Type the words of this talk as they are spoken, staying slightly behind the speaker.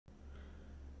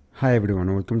Hi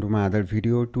everyone, welcome to my other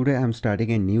video. Today I'm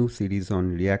starting a new series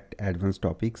on React advanced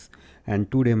topics,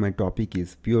 and today my topic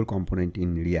is pure component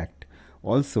in React.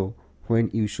 Also,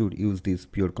 when you should use this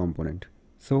pure component.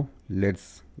 So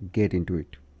let's get into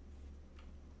it.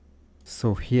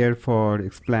 So here for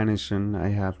explanation, I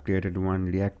have created one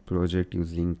React project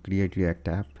using Create React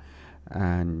App,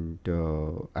 and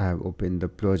I have opened the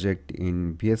project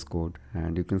in VS Code,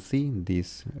 and you can see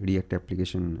this React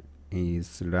application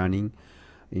is running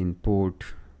in port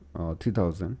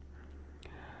 3000,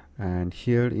 and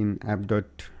here in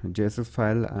app.js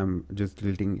file I'm just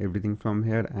deleting everything from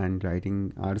here and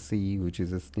writing RCE, which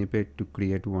is a snippet to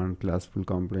create one classful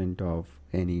component of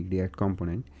any React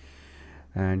component.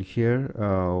 And here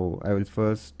I will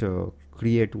first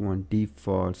create one div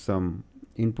for some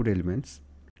input elements.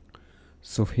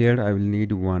 So here I will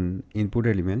need one input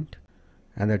element,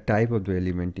 and the type of the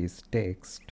element is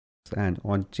text, and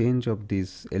on change of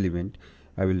this element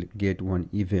I will get one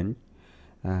event,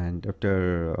 and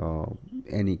after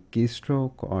any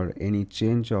keystroke or any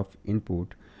change of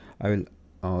input I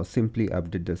will simply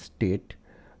update the state,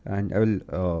 and I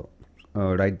will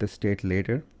write the state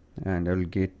later, and I will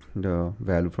get the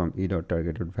value from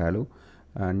e.target.value.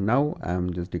 And now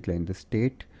I'm just declaring the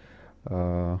state.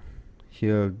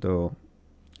 Here the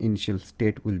initial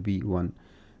state will be one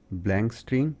blank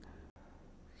string.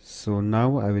 So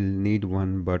now I will need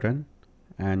one button,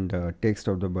 and text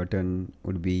of the button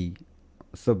would be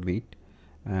submit.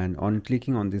 And on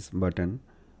clicking on this button,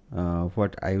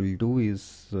 what I will do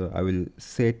is I will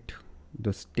set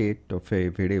the state of a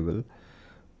variable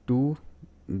to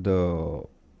the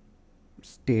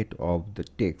state of the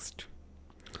text.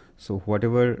 So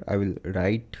whatever I will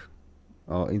write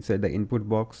inside the input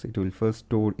box, it will first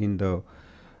store in the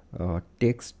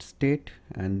text state,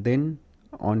 and then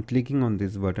on clicking on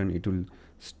this button it will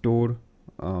store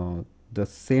the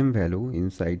same value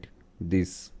inside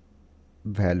this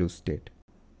value state.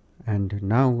 And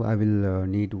now I will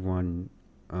need one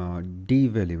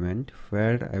div element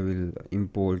where I will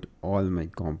import all my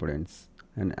components,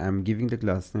 and I'm giving the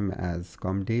class name as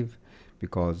comdiv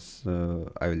because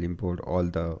I will import all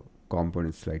the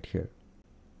components right here.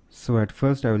 So at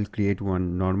first I will create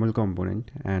one normal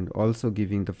component and also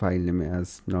giving the file name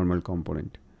as normal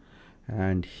component.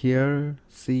 And here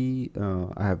see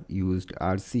I have used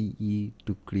RCE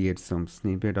to create some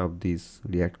snippet of this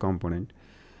React component,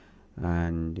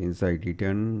 and inside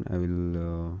return I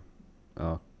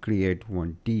will create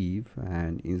one div,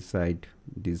 and inside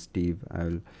this div I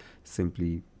will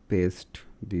simply paste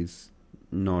this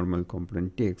normal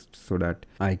component text so that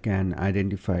I can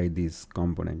identify this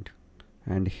component.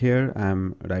 And here I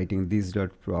am writing this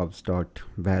dot props dot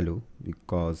value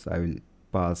because I will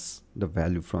pass the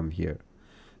value from here.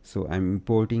 So I'm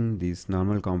importing this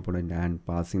normal component and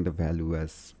passing the value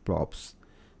as props.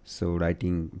 So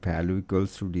writing value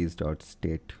equals to this dot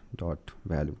state dot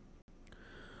value.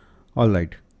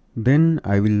 Alright, then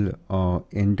I will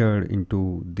enter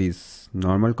into this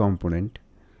normal component,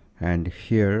 and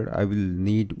here I will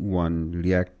need one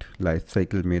React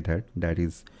lifecycle method, that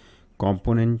is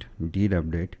component did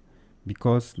update,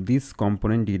 because this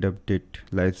component did update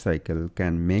lifecycle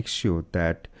can make sure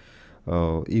that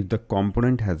if the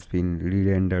component has been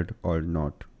re-rendered or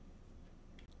not.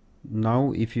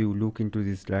 Now if you look into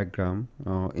this diagram,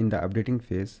 in the updating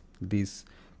phase, this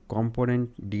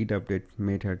component did update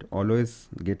method always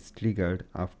gets triggered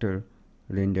after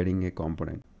rendering a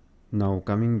component. Now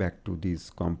coming back to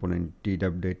this component did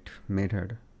update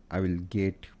method, I will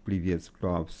get previous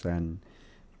props and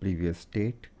previous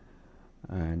state,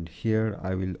 and here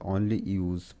I will only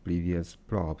use previous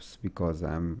props because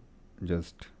I'm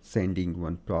just sending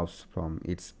one props from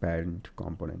its parent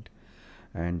component.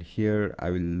 And here I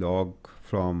will log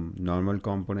from normal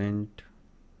component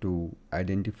to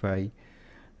identify,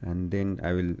 and then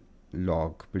I will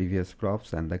log previous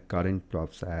props and the current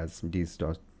props as this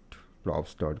dot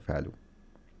props dot value.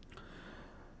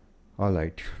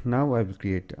 Alright, now I will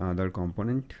create another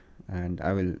component, and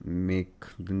I will make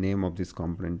the name of this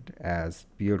component as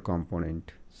pure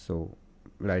component. So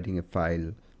writing a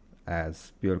file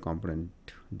as pure component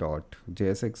dot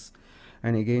jsx,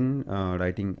 and again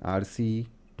writing RC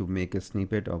to make a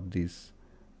snippet of this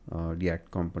React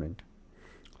component.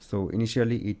 So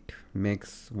initially it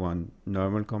makes one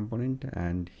normal component,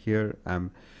 and here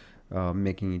I'm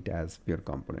making it as pure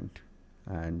component,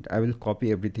 and I will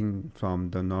copy everything from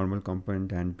the normal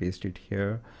component and paste it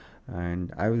here,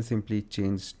 and I will simply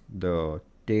change the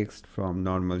text from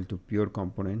normal to pure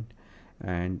component,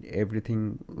 and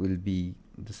everything will be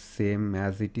the same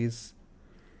as it is.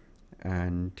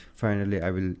 And finally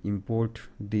I will import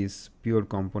this pure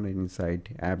component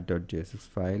inside app.js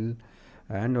file,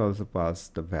 and also pass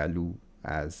the value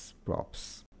as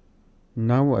props.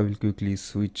 Now I will quickly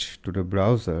switch to the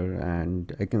browser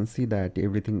and I can see that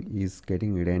everything is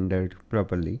getting rendered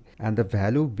properly, and the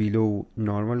value below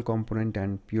normal component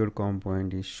and pure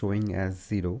component is showing as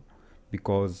 0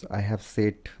 because I have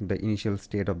set the initial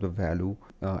state of the value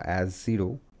as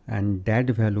 0, and that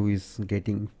value is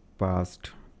getting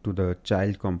passed to the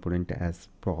child component as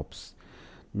props.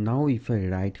 Now if I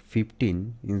write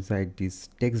 15 inside this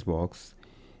text box,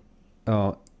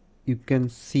 uh, you can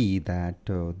see that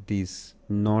this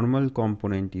normal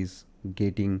component is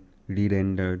getting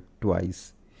re-rendered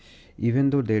twice, even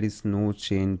though there is no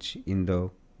change in the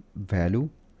value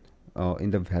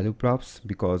props,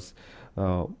 because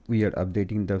we are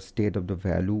updating the state of the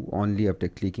value only after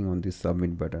clicking on this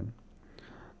submit button.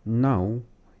 Now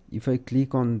if I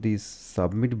click on this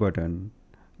submit button,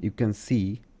 you can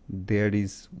see there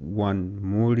is one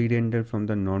more re-render from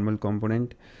the normal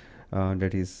component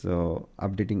that is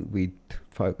updating with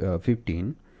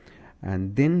 15,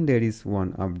 and then there is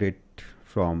one update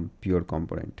from pure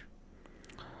component.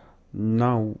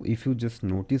 Now if you just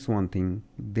notice one thing,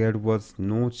 there was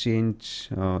no change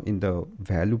in the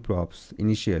value props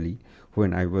initially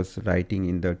when I was writing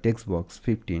in the text box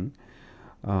 15.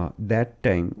 That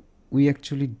time we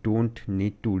actually don't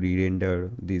need to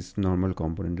re-render this normal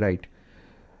component, right?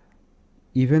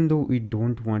 Even though we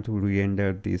don't want to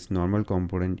re-render this normal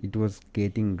component, it was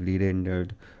getting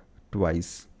re-rendered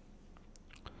twice.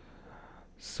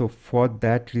 So for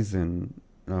that reason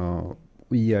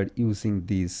we are using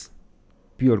this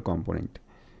pure component.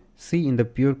 See, in the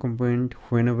pure component,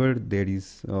 whenever there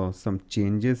is some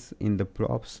changes in the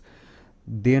props,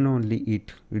 then only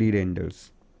it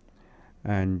re-renders,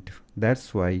 and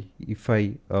that's why if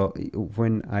I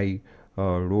when I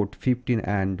wrote 15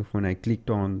 and when I clicked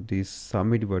on this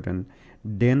submit button,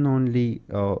 then only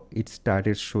it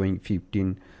started showing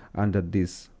 15 under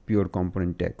this pure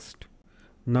component text.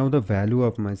 Now the value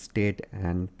of my state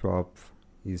and prop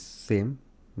is same,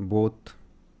 both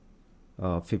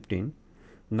 15.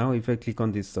 Now if I click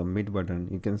on this submit button,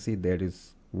 you can see there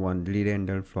is one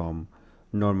re-render from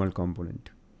normal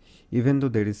component. Even though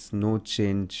there is no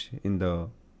change in the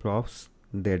props,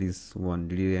 there is one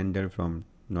re-render from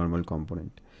normal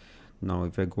component. Now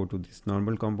if I go to this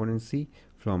normal component, see,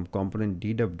 from component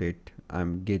did update,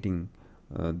 I'm getting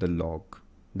the log.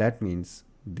 That means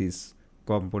this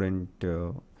component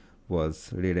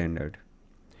was re-rendered.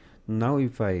 Now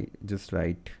if I just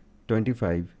write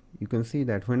 25, you can see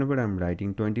that whenever I'm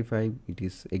writing 25, it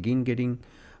is again getting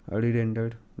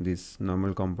re-rendered, this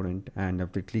normal component, and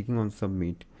after clicking on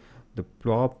submit, the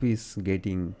prop is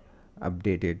getting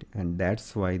updated, and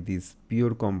that's why this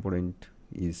pure component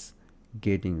is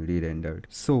getting re-rendered.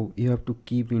 So you have to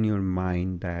keep in your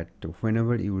mind that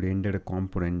whenever you render a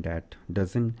component that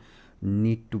doesn't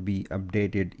need to be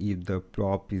updated if the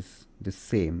prop is the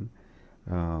same,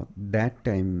 that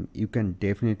time you can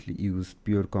definitely use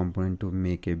pure component to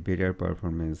make a better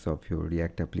performance of your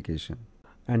React application.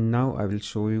 And now I will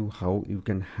show you how you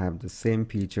can have the same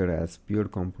feature as pure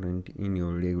component in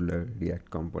your regular React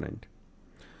component.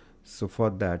 So for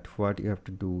that, what you have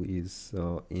to do is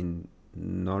in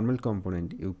normal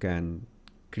component, you can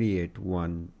create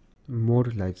one more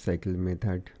lifecycle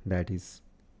method, that is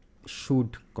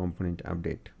should component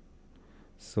update.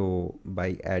 So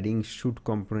by adding should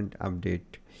component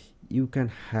update, you can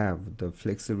have the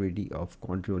flexibility of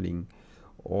controlling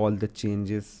all the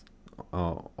changes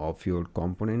of your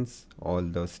components, all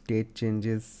the state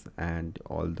changes and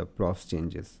all the props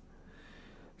changes.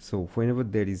 So whenever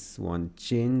there is one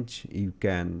change, you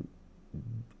can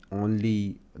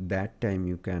only that time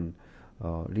you can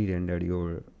re-render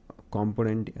your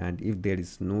component, and if there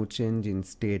is no change in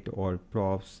state or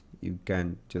props, you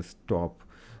can just stop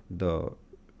the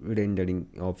rendering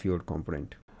of your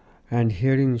component. And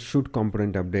here in should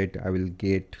component update, I will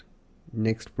get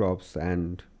next props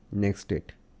and next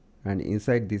state, and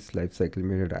inside this lifecycle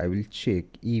method I will check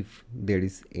if there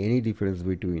is any difference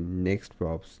between next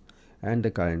props and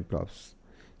the current props.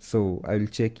 So I will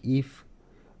check if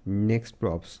next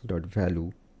props dot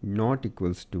value not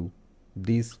equals to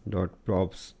this dot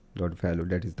props dot value,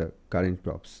 that is the current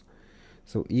props.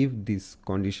 So if this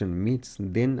condition meets,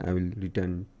 then I will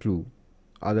return true,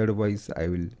 otherwise I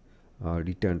will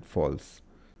return false.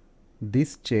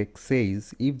 This check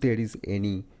says if there is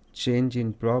any change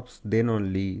in props, then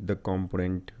only the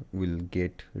component will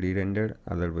get re-rendered,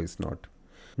 otherwise not.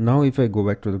 Now if I go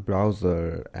back to the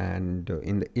browser and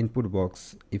in the input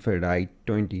box, if I write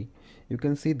 20, you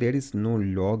can see there is no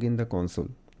log in the console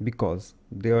because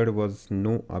there was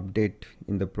no update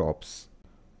in the props.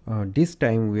 This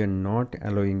time we are not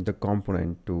allowing the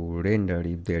component to render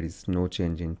if there is no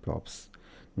change in props.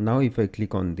 Now if I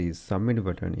click on the submit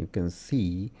button, you can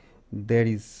see there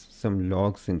is some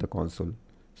logs in the console.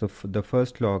 So the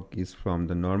first log is from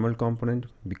the normal component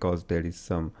because there is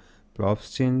some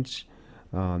props change,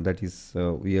 that is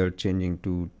we are changing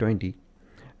to 20,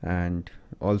 and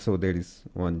also there is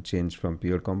one change from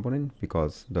pure component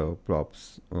because the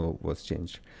props was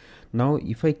changed. Now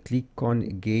if I click on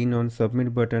again on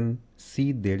submit button,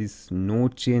 see there is no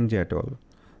change at all.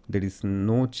 There is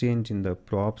no change in the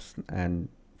props, and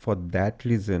for that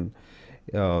reason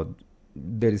uh,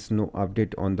 there is no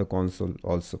update on the console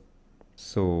also.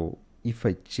 So if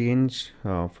I change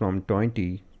from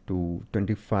 20 to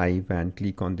 25 and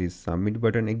click on this submit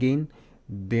button again,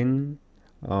 then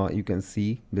you can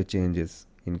see the changes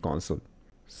in console.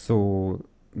 So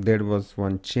there was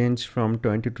one change from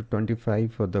 20 to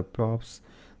 25 for the props.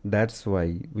 That's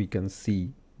why we can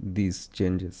see these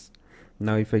changes.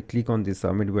 Now if I click on the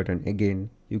submit button again,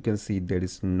 you can see there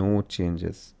is no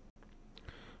changes,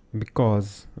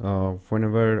 because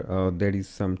whenever there is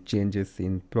some changes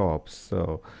in props,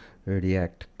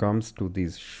 React comes to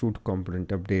this should component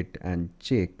update and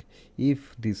check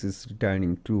if this is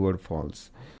returning true or false.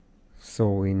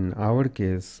 So in our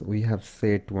case, we have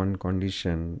set one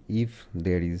condition: if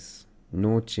there is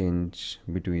no change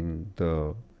between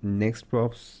the next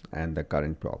props and the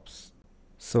current props.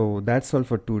 So that's all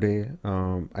for today.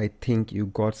 I think you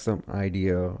got some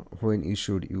idea when you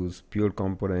should use pure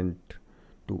component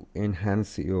to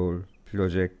enhance your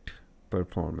project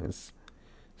performance.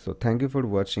 So thank you for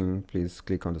watching. Please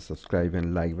click on the subscribe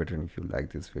and like button if you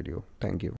like this video. Thank you.